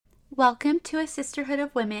Welcome to a sisterhood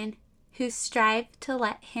of women who strive to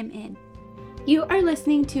let Him in. You are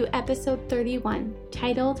listening to episode 31,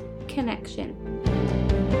 titled Connection.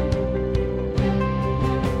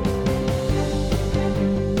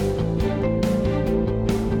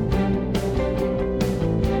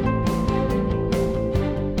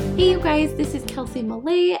 Hey you guys, this is Kelsey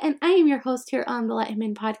Millay, and I am your host here on the Let Him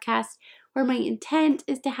In podcast, where my intent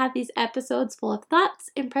is to have these episodes full of thoughts,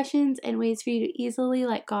 impressions, and ways for you to easily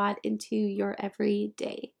let God into your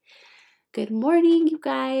everyday. Good morning, you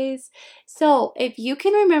guys. So if you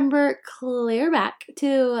can remember clear back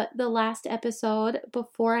to the last episode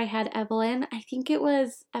before I had Evelyn, I think it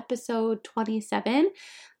was episode 27,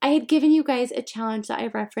 I had given you guys a challenge that I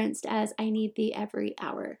referenced as I need thee every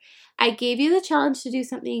hour. I gave you the challenge to do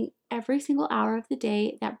something every single hour of the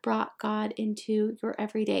day that brought God into your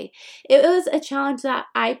everyday. It was a challenge that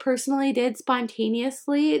I personally did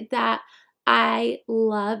spontaneously that I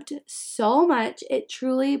loved so much. It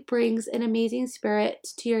truly brings an amazing spirit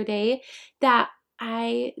to your day that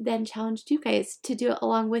I then challenged you guys to do it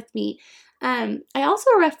along with me. I also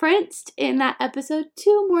referenced in that episode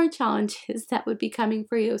 2 more challenges that would be coming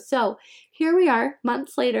for you. So here we are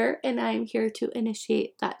months later, and I'm here to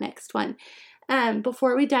initiate that next one.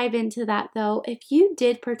 Before we dive into that though, if you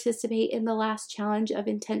did participate in the last challenge of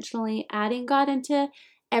intentionally adding God into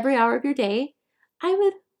every hour of your day, I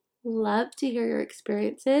would love to hear your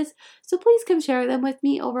experiences, so please come share them with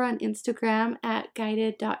me over on Instagram at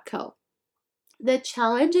guided.co. The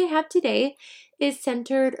challenge I have today is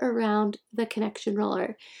centered around the connection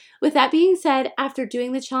roller. With that being said, after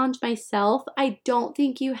doing the challenge myself, I don't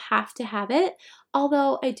think you have to have it,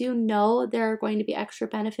 although I do know there are going to be extra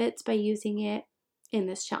benefits by using it in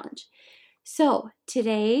this challenge. So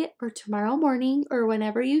today or tomorrow morning or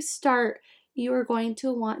whenever you start, you are going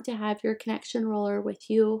to want to have your connection roller with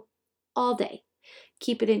you all day.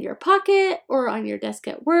 Keep it in your pocket or on your desk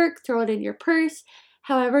at work, throw it in your purse,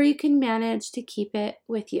 however you can manage to keep it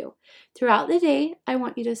with you. Throughout the day, I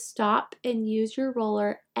want you to stop and use your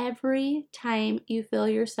roller every time you feel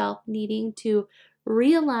yourself needing to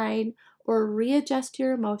realign or readjust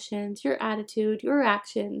your emotions, your attitude, your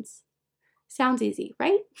actions. Sounds easy,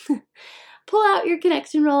 right? Pull out your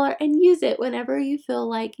connection roller and use it whenever you feel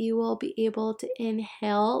like you will be able to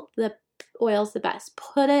inhale the oils the best.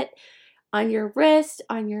 Put it on your wrist,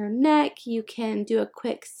 on your neck. You can do a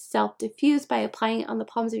quick self-diffuse by applying it on the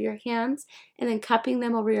palms of your hands and then cupping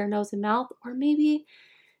them over your nose and mouth, or maybe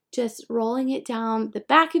just rolling it down the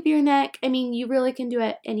back of your neck. I mean, you really can do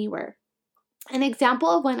it anywhere. An example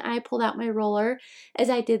of when I pulled out my roller as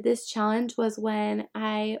I did this challenge was when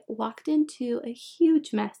I walked into a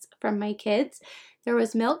huge mess from my kids. There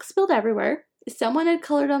was milk spilled everywhere. Someone had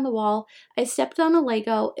colored on the wall. I stepped on a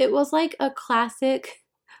Lego. It was like a classic,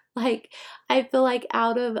 I feel like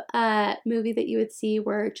out of a movie that you would see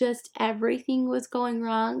where just everything was going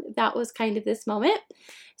wrong. That was kind of this moment.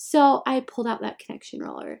 So I pulled out that connection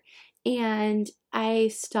roller and I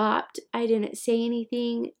stopped. I didn't say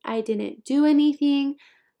anything. I didn't do anything.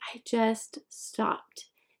 I just stopped.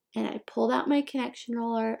 And I pulled out my connection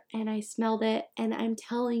roller and I smelled it. And I'm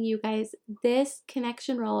telling you guys, this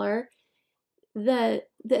connection roller, the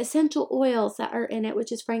essential oils that are in it,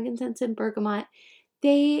 which is frankincense and bergamot,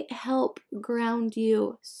 they help ground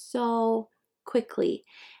you so quickly.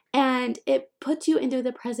 And it puts you into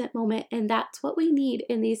the present moment, and that's what we need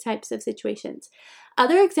in these types of situations.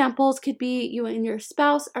 Other examples could be you and your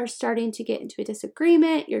spouse are starting to get into a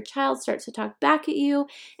disagreement, your child starts to talk back at you,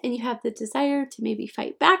 and you have the desire to maybe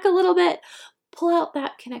fight back a little bit. Pull out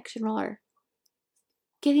that connection roller.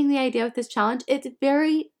 Getting the idea with this challenge, it's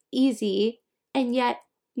very easy and yet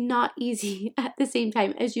not easy at the same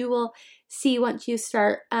time, as you will see once you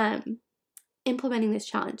start implementing this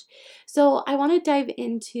challenge. So I want to dive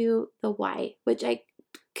into the why, which I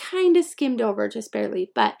kind of skimmed over just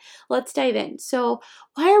barely, but let's dive in. So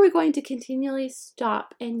why are we going to continually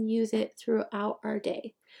stop and use it throughout our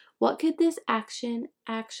day? What could this action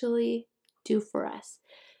actually do for us?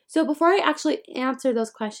 So before I actually answer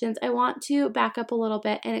those questions, I want to back up a little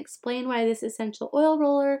bit and explain why this essential oil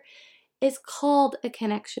roller is called a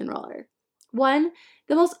connection roller. One,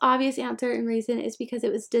 the most obvious answer and reason is because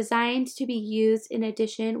it was designed to be used in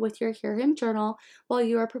addition with your Hear Him journal while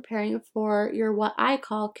you are preparing for your what I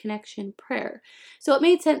call connection prayer. So it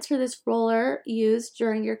made sense for this roller used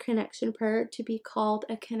during your connection prayer to be called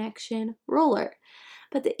a connection roller.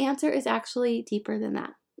 But the answer is actually deeper than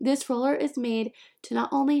that. This roller is made to not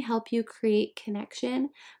only help you create connection,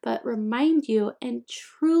 but remind you and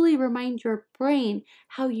truly remind your brain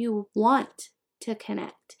how you want to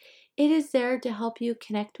connect. It is there to help you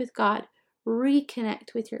connect with God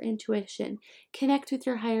reconnect with your intuition, connect with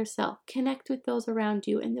your higher self, connect with those around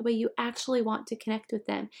you in the way you actually want to connect with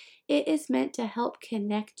them. It is meant to help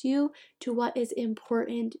connect you to what is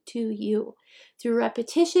important to you. Through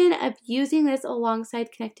repetition of using this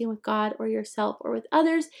alongside connecting with God or yourself or with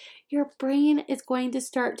others, your brain is going to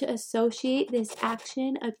start to associate this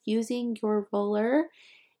action of using your roller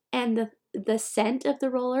and the scent of the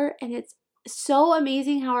roller, and it's so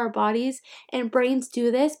amazing how our bodies and brains do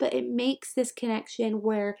this, but it makes this connection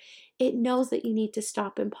where it knows that you need to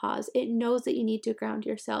stop and pause. It knows that you need to ground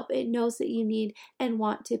yourself. It knows that you need and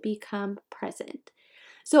want to become present.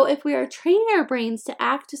 So if we are training our brains to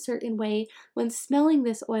act a certain way when smelling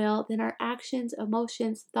this oil, then our actions,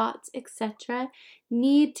 emotions, thoughts, etc.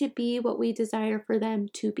 need to be what we desire for them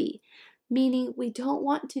to be. Meaning we don't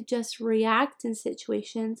want to just react in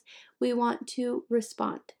situations, we want to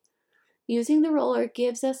respond. Using the roller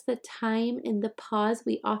gives us the time and the pause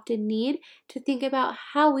we often need to think about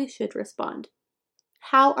how we should respond,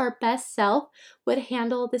 how our best self would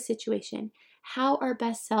handle the situation, how our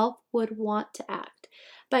best self would want to act.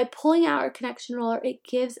 By pulling out our connection roller, it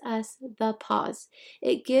gives us the pause.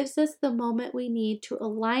 It gives us the moment we need to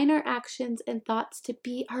align our actions and thoughts to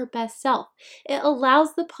be our best self. It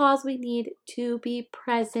allows the pause we need to be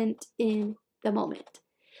present in the moment.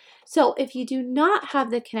 So if you do not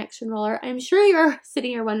have the connection roller, I'm sure you're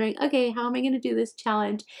sitting here wondering, okay, how am I going to do this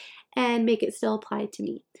challenge and make it still apply to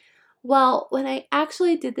me? Well, when I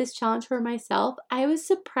actually did this challenge for myself, I was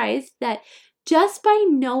surprised that just by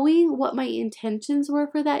knowing what my intentions were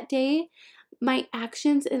for that day, my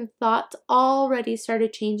actions and thoughts already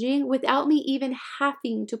started changing without me even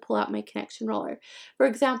having to pull out my connection roller. For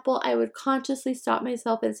example, I would consciously stop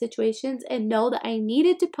myself in situations and know that I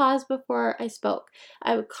needed to pause before I spoke.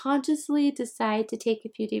 I would consciously decide to take a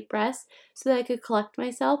few deep breaths so that I could collect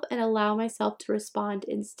myself and allow myself to respond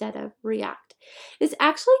instead of react. This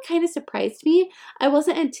actually kind of surprised me. I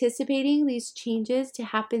wasn't anticipating these changes to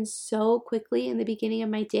happen so quickly in the beginning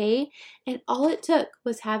of my day, and all it took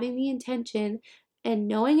was having the intention and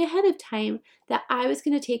knowing ahead of time that I was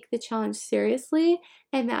going to take the challenge seriously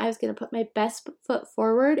and that I was going to put my best foot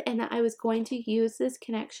forward and that I was going to use this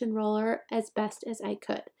connection roller as best as I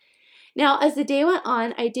could. Now, as the day went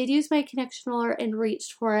on, I did use my connection roller and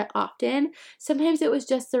reached for it often. Sometimes it was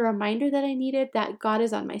just the reminder that I needed that God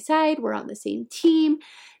is on my side, we're on the same team,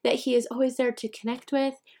 that He is always there to connect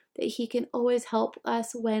with, that He can always help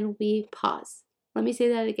us when we pause. Let me say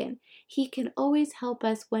that again. He can always help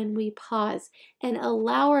us when we pause and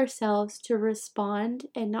allow ourselves to respond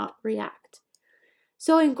and not react.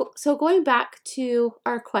 So going back to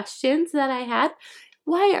our questions that I had,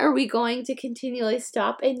 why are we going to continually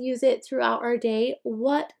stop and use it throughout our day?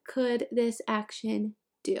 What could this action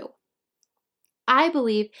do? I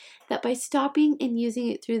believe that by stopping and using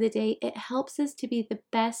it through the day, it helps us to be the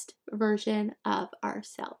best version of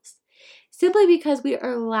ourselves. Simply because we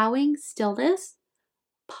are allowing stillness,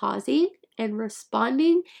 pausing, and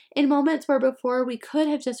responding in moments where before we could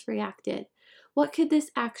have just reacted. What could this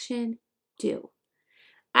action do?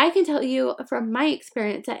 I can tell you from my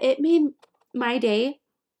experience that it made my day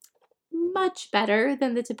much better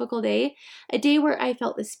than the typical day, a day where I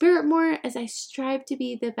felt the Spirit more as I strived to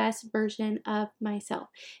be the best version of myself.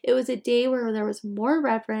 It was a day where there was more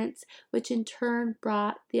reverence, which in turn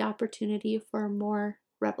brought the opportunity for more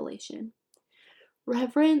revelation.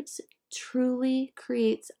 Reverence truly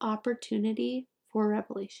creates opportunity for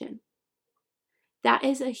revelation. That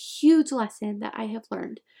is a huge lesson that I have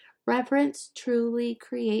learned. Reverence truly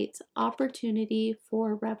creates opportunity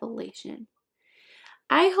for revelation.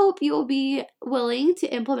 I hope you will be willing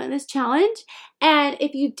to implement this challenge. And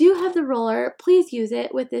if you do have the roller, please use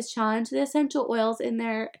it with this challenge. The essential oils in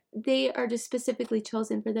there, they are just specifically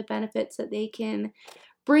chosen for the benefits that they can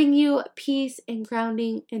bring you peace and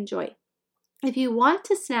grounding and joy. If you want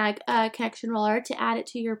to snag a connection roller to add it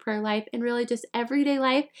to your prayer life and really just everyday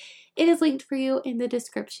life, it is linked for you in the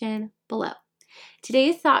description below.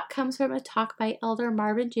 Today's thought comes from a talk by Elder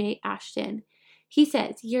Marvin J. Ashton. He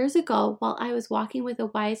says, years ago, while I was walking with a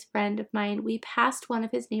wise friend of mine, we passed one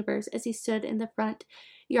of his neighbors as he stood in the front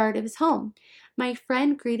yard of his home. My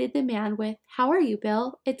friend greeted the man with, "How are you,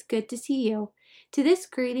 Bill? It's good to see you." To this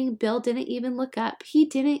greeting, Bill didn't even look up. He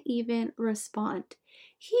didn't even respond.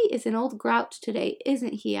 "He is an old grouch today,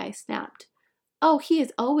 isn't he?" I snapped. "Oh, he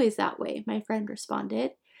is always that way," my friend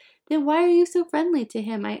responded. "Then why are you so friendly to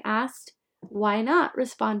him?" I asked. "Why not?"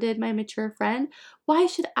 responded my mature friend. "Why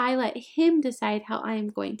should I let him decide how I am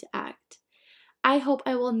going to act?" I hope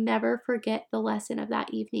I will never forget the lesson of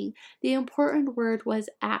that evening. The important word was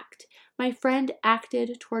act. My friend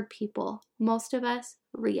acted toward people. Most of us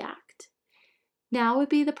react. Now would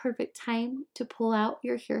be the perfect time to pull out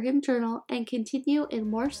your Hear Him journal and continue in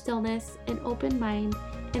more stillness, an open mind,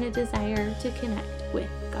 and a desire to connect with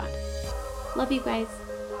God. Love you guys.